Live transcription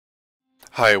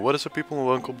Hi, what is up people, and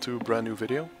welcome to a brand new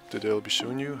video. Today I'll be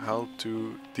showing you how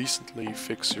to decently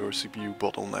fix your CPU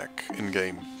bottleneck in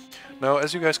game. Now,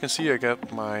 as you guys can see, I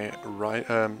got my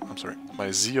my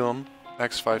Xeon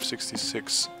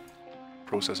X566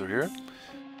 processor here.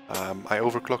 I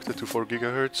overclocked it to 4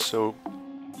 GHz, so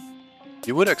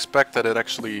you would expect that it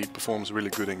actually performs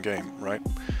really good in game, right?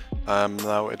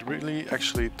 Now it really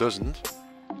actually doesn't,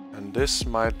 and this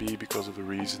might be because of a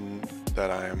reason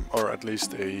that or at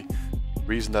least a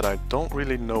reason that I don't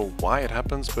really know why it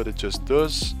happens, but it just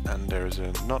does, and there's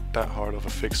not that hard of a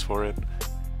fix for it.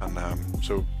 And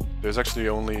so there's actually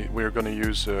we're going to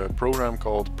use a program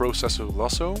called Processor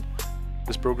Lasso.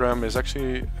 This program is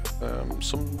actually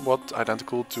somewhat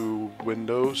identical to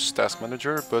Windows Task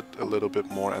Manager, but a little bit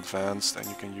more advanced, and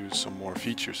you can use some more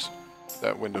features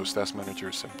that Windows Task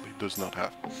Manager simply does not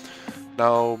have.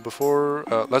 Now,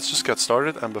 let's just get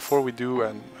started, and before we do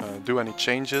any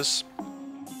changes,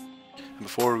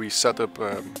 before we set up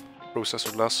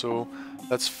Processor Lasso,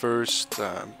 let's first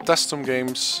test some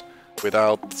games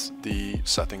without the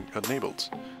setting enabled.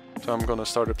 So I'm gonna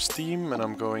start up Steam, and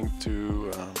I'm going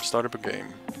to start up a game.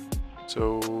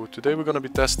 So today we're gonna be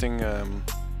testing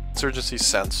Insurgency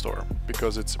Sandstorm,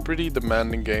 because it's a pretty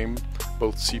demanding game,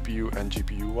 both CPU and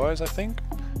GPU wise, I think.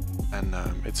 And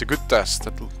it's a good test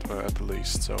at the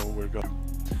least, so we're gonna...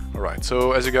 Alright,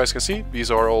 so as you guys can see,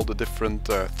 these are all the different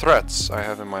threads I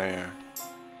have in my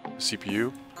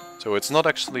CPU. So it's not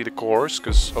actually the cores,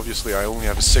 because obviously I only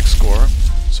have a 6 core,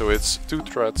 so it's 2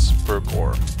 threads per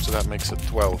core, so that makes it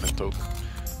 12 in total.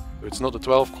 So it's not a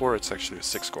 12 core, it's actually a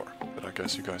 6 core, but I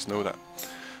guess you guys know that.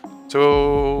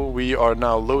 So we are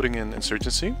now loading in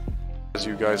Insurgency. As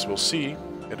you guys will see,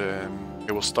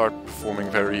 it will start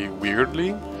performing very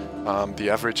weirdly. The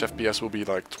average FPS will be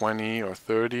like 20 or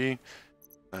 30.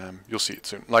 You'll see it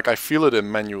soon. Like, I feel it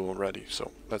in manual already,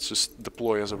 so let's just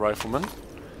deploy as a rifleman.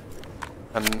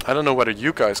 And I don't know whether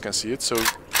you guys can see it, so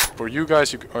for you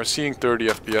guys, you are seeing 30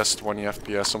 FPS, 20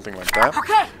 FPS, something like that.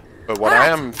 Okay. But what I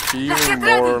am feeling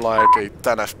more like a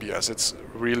 10 FPS. It's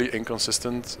really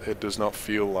inconsistent. It does not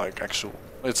feel like actual.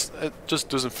 It just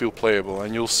doesn't feel playable,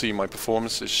 and you'll see my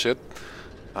performance is shit.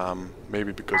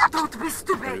 Maybe because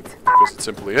it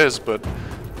simply is, but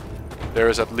there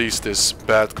is at least this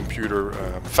bad computer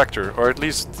factor, or at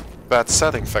least bad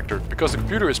setting factor, because the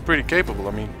computer is pretty capable.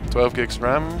 I mean, 12 gigs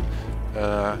RAM.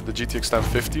 The GTX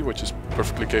 1050, which is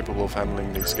perfectly capable of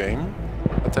handling this game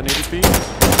at 1080p.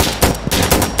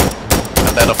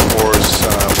 And then of course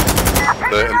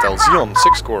the Intel Xeon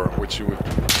 6 core, which you would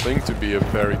think to be a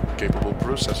very capable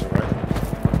processor,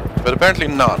 right? But apparently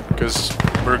not, because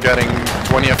we're getting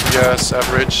 20 FPS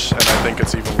average, and I think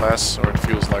it's even less, or it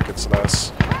feels like it's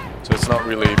less. So it's not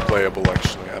really playable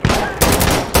actually at all.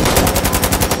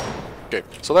 Okay,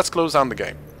 so let's close down the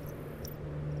game.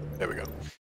 There we go.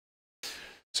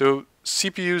 So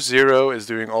CPU 0 is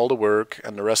doing all the work,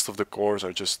 and the rest of the cores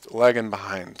are just lagging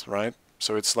behind, right?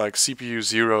 So it's like CPU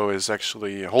 0 is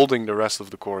actually holding the rest of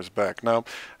the cores back. Now,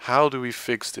 how do we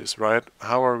fix this, right?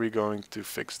 How are we going to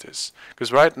fix this?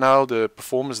 Because right now the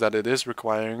performance that it is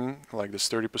requiring, like this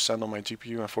 30% on my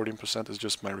GPU and 14% is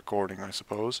just my recording, I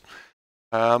suppose.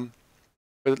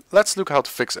 But let's look how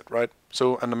to fix it, right?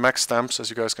 So, and the max temps, as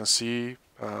you guys can see,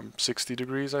 60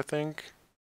 degrees, I think.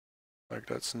 Like,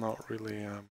 that's not really...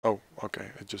 oh,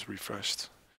 okay, it just refreshed.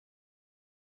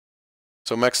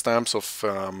 So max temps of,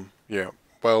 yeah,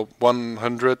 well,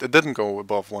 100. It didn't go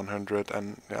above 100,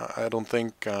 and yeah, I don't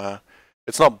think...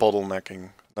 it's not bottlenecking,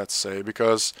 let's say,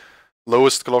 because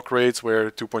lowest clock rates were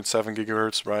 2.7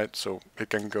 gigahertz, right? So it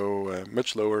can go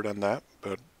much lower than that,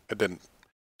 but it didn't.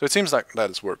 So it seems like that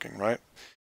is working, right?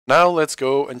 Now let's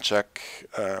go and check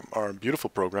our beautiful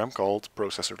program called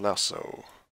Processor Lasso.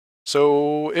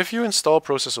 So if you install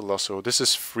Processor Lasso, this is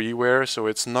freeware, so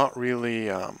it's not really...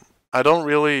 I don't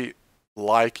really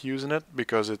like using it,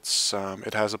 because it's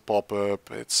it has a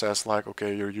pop-up. It says like,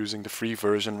 okay, you're using the free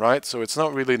version, right? So it's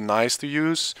not really nice to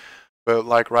use, but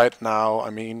like right now,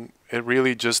 I mean, it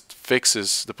really just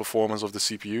fixes the performance of the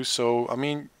CPU. So, I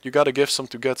mean, you gotta give some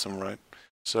to get some, right?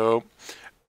 So...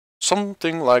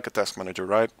 something like a task manager,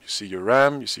 right? You see your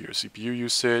RAM, you see your CPU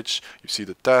usage, you see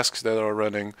the tasks that are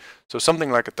running. So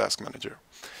something like a task manager.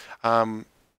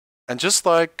 And just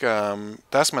like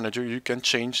task manager, you can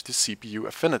change the CPU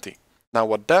affinity. Now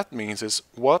what that means is,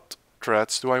 what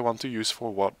threads do I want to use for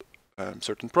what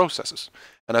certain processes?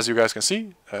 And as you guys can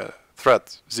see, thread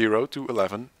 0 to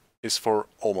 11 is for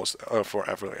almost for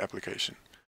every application.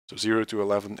 So 0 to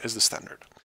 11 is the standard.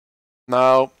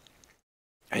 Now,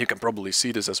 and you can probably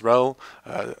see this as well.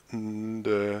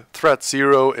 The thread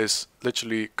 0 is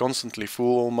literally constantly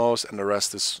full almost, and the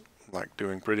rest is like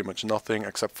doing pretty much nothing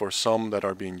except for some that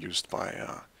are being used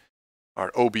by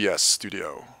our OBS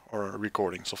studio or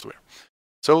recording software.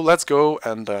 So let's go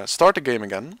and start the game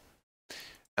again,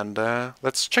 and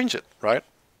let's change it, right?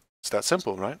 It's that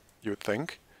simple, right? You would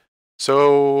think.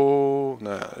 So,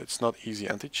 no, it's not easy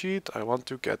anti-cheat. I want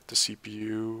to get the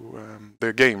CPU,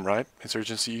 the game, right?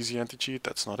 Insurgency easy anti-cheat,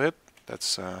 that's not it.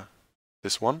 That's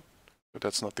this one, but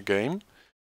that's not the game.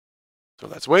 So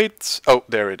let's wait. Oh,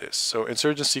 there it is. So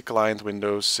Insurgency client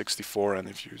Windows 64, and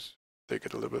if you take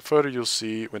it a little bit further, you'll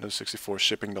see Windows 64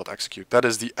 shipping.execute. That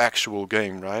is the actual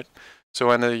game, right? So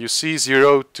when you see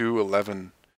 0 to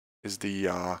 11 is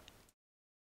the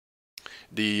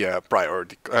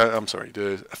priority. I'm sorry,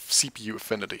 the CPU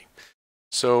affinity.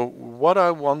 So what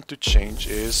I want to change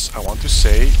is I want to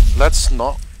say let's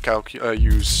not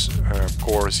use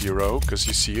core 0 because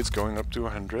you see it's going up to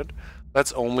 100.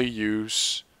 Let's only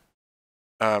use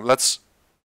let's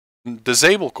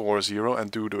disable core 0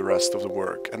 and do the rest of the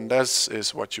work, and this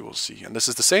is what you will see. And this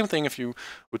is the same thing if you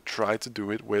would try to do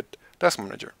it with Task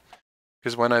Manager.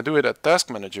 Because when I do it at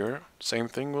Task Manager, same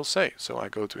thing will say. So I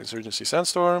go to Insurgency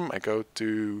Sandstorm, I go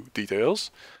to Details,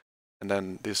 and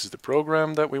then this is the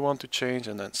program that we want to change,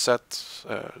 and then set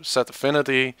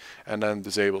affinity, and then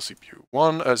disable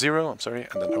CPU 0, I'm sorry,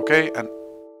 and then OK, and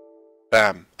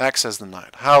bam, access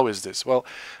denied. How is this? Well,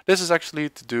 this is actually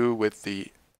to do with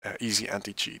the easy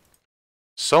anti-cheat.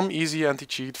 Some easy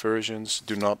anti-cheat versions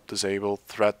do not disable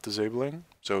threat disabling,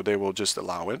 so they will just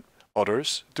allow it.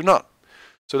 Others do not.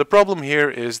 So the problem here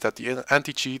is that the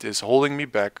anti-cheat is holding me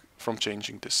back from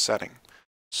changing this setting.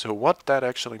 So what that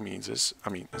actually means is, I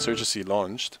mean, Insurgency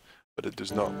launched, but it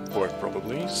does not work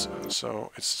probably,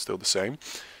 so it's still the same.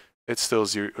 It's still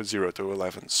 0 to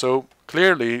 11. So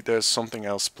clearly there's something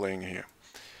else playing here.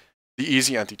 The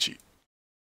easy anti-cheat.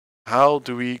 How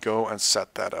do we go and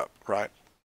set that up, right?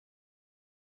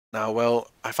 Now, well,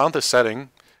 I found this setting,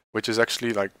 which is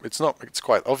actually like, it's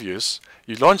quite obvious.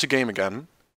 You launch a game again,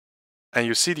 and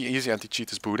you see the easy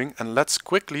anti-cheat is booting, and let's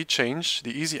quickly change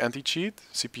the easy anti-cheat,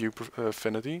 CPU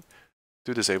affinity,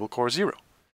 to disable core 0.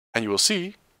 And you will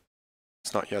see,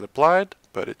 it's not yet applied,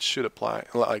 but it should apply.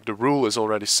 Like the rule is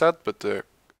already set, but the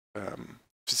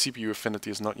CPU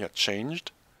affinity is not yet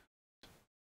changed.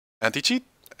 Anti-cheat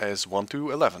is 1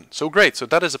 to 11. So great, so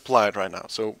that is applied right now.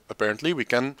 So apparently we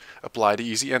can apply the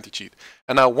easy anti-cheat.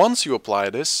 And now once you apply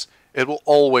this, it will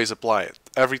always apply it,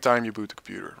 every time you boot the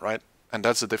computer, right? And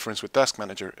that's the difference with Task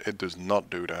Manager. It does not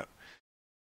do that,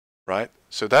 right?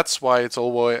 So that's why it's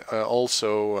always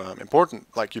also important.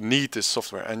 Like you need this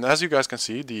software. And as you guys can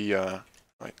see, the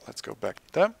right, let's go back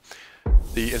to that.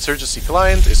 The Insurgency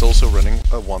client is also running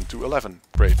a 1 to 11.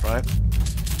 Great, right?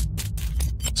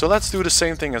 So let's do the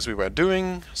same thing as we were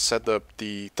doing. Set up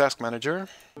the Task Manager.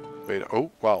 Wait,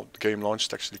 oh wow, the game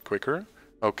launched actually quicker.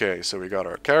 Okay, so we got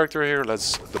our character here.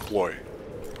 Let's deploy.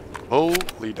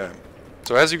 Holy damn.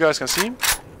 So as you guys can see,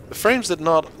 the frames did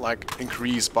not like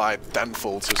increase by 10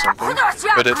 folds or something,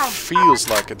 but it feels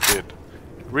like it did.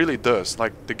 It really does.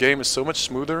 Like the game is so much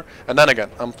smoother. And then again,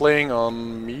 I'm playing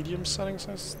on medium settings,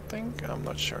 I think. I'm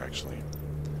not sure actually.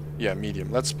 Yeah,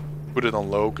 medium. Let's put it on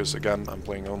low because again, I'm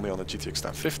playing only on the GTX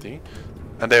 1050.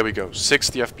 And there we go,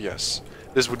 60 FPS.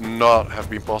 This would not have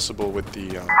been possible with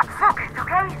the...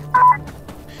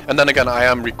 And then again, I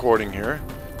am recording here,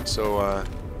 so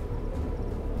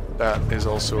that is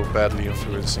also badly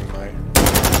influencing my...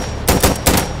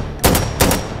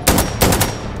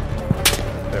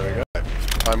 There we go.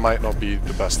 I might not be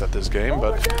the best at this game,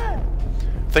 but I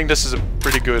think this is a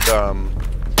pretty good...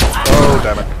 Oh,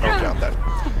 damn it. Okay, I'm dead.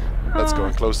 Let's go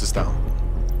and close this down.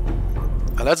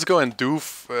 And let's go and do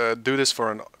this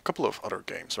for a couple of other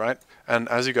games, right? And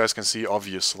as you guys can see,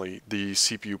 obviously, the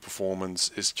CPU performance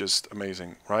is just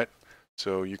amazing, right?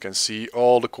 So you can see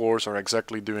all the cores are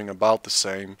exactly doing about the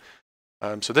same.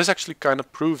 So this actually kind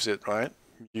of proves it, right?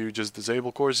 You just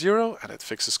disable core 0 and it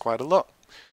fixes quite a lot.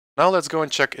 Now let's go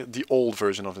and check the old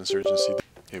version of Insurgency.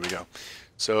 Here we go.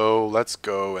 So let's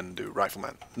go and do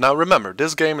Rifleman. Now remember,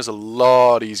 this game is a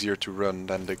lot easier to run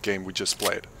than the game we just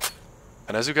played.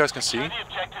 And as you guys can see,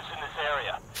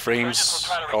 frames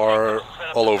are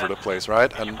all over the place,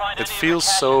 right? And it feels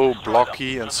so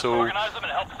blocky and so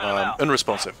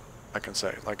unresponsive, I can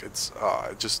say. Like it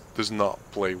just does not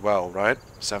play well, right?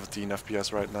 17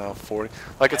 FPS right now, 40.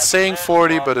 Like it's saying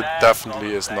 40, but it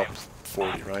definitely is not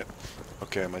 40, right?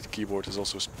 Okay, my keyboard is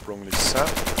also strongly set.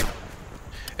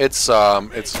 It's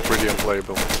pretty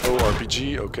unplayable. Oh,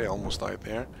 RPG. Okay, almost died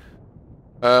there.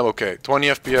 Okay, 20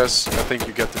 FPS. I think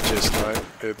you get the gist, right?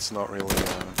 It's not really.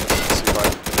 Let's see if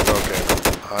okay,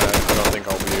 I don't think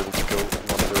I'll be able to kill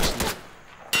one person.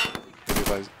 Maybe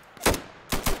if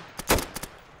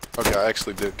Okay, I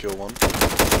actually did kill one.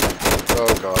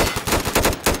 Oh god.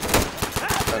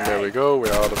 And there we go,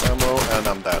 we're out of ammo, and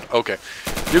I'm dead. Okay,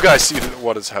 you guys see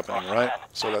what is happening, right?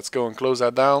 So let's go and close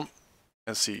that down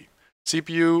and see.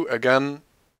 CPU, again,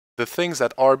 the things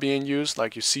that are being used,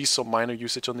 like you see some minor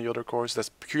usage on the other cores,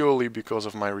 that's purely because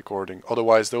of my recording.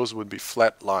 Otherwise, those would be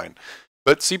flat line.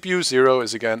 But CPU 0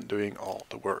 is again doing all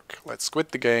the work. Let's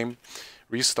quit the game,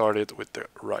 restart it with the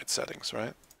right settings,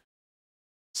 right?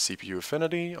 CPU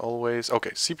affinity, always.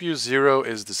 Okay, CPU 0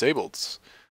 is disabled.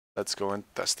 Let's go and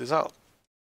test this out.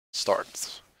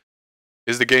 Start.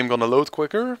 Is the game gonna load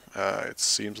quicker? It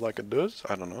seems like it does.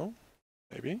 I don't know.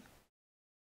 Maybe.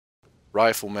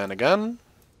 Rifleman again.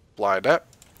 Apply that.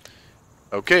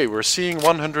 Okay, we're seeing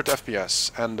 100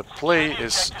 FPS, and the play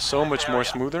is so much more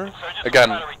smoother. Again,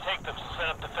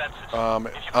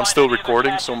 I'm still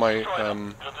recording, so my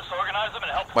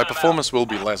performance will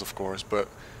be less, of course, but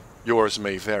yours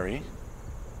may vary.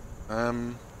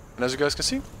 And as you guys can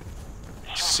see,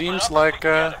 seems like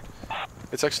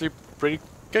it's actually pretty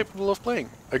capable of playing.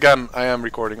 Again, I am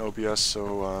recording OBS,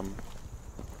 so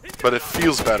but it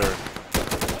feels better.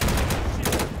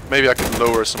 Maybe I can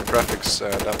lower some graphics,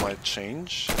 that might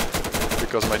change,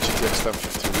 because my GTX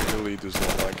 1050 really does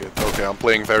not like it. Okay, I'm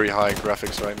playing very high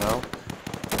graphics right now.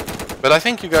 But I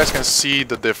think you guys can see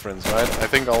the difference, right? I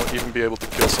think I'll even be able to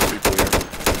kill some people here.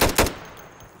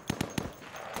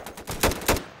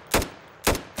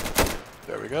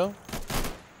 There we go.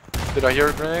 Did I hear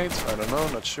a grenade? I don't know,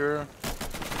 not sure.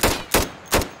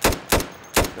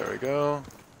 There we go.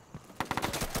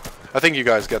 I think you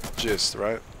guys get the gist,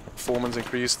 right? Performance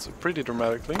increased pretty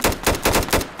dramatically.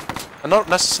 And not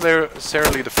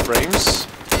necessarily the frames.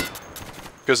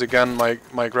 Because again, my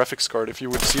graphics card, if you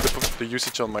would see the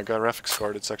usage on my graphics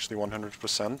card, it's actually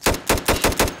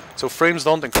 100%. So frames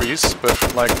don't increase, but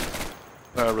like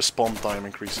respawn time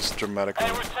increases dramatically.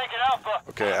 Hey, we're taking Alpha.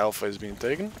 Okay, Alpha is being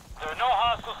taken. There are no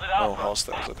hostiles at Alpha. No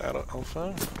hostiles at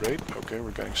Alpha. Great. Okay,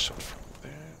 we're getting shot from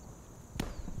there.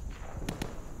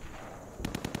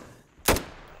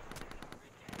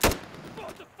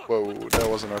 Whoa, that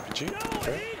was an RPG.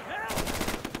 Okay.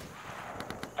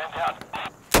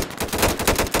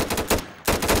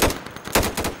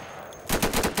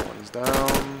 One's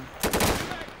down.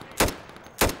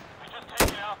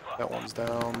 That one's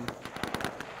down.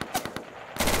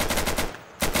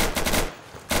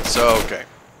 So, okay.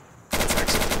 Let's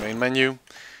exit the main menu.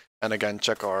 And again,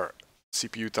 check our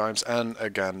CPU times. And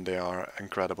again, they are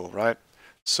incredible, right?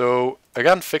 So,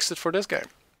 again, fixed it for this game.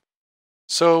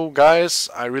 So guys,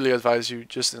 I really advise you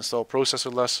just install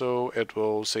Processor Lasso. It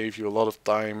will save you a lot of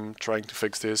time trying to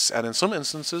fix this, and in some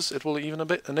instances it will even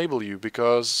enable you,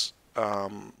 because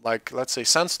like let's say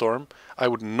Sandstorm, I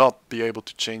would not be able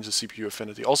to change the CPU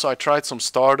affinity. Also, I tried some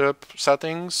startup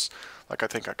settings, like I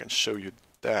think I can show you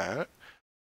that.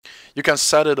 You can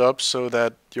set it up so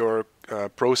that your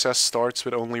process starts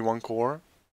with only one core,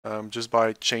 just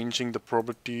by changing the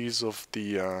properties of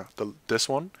this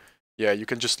one. Yeah, you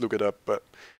can just look it up, but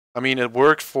I mean, it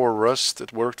worked for Rust,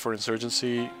 it worked for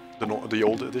Insurgency, the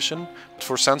old edition, but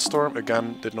for Sandstorm,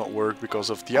 again, did not work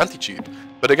because of the anti-cheat.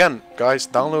 But again, guys,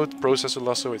 download Processor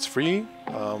Lasso, it's free.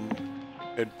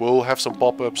 It will have some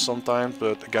pop-ups sometimes,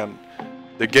 but again,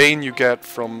 the gain you get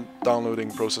from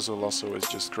downloading Processor Lasso is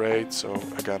just great. So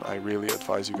again, I really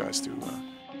advise you guys to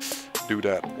do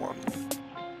that one.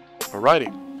 Alrighty,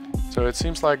 so it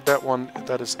seems like that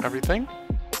is everything.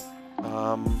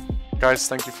 Guys,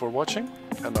 thank you for watching,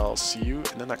 and I'll see you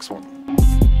in the next one.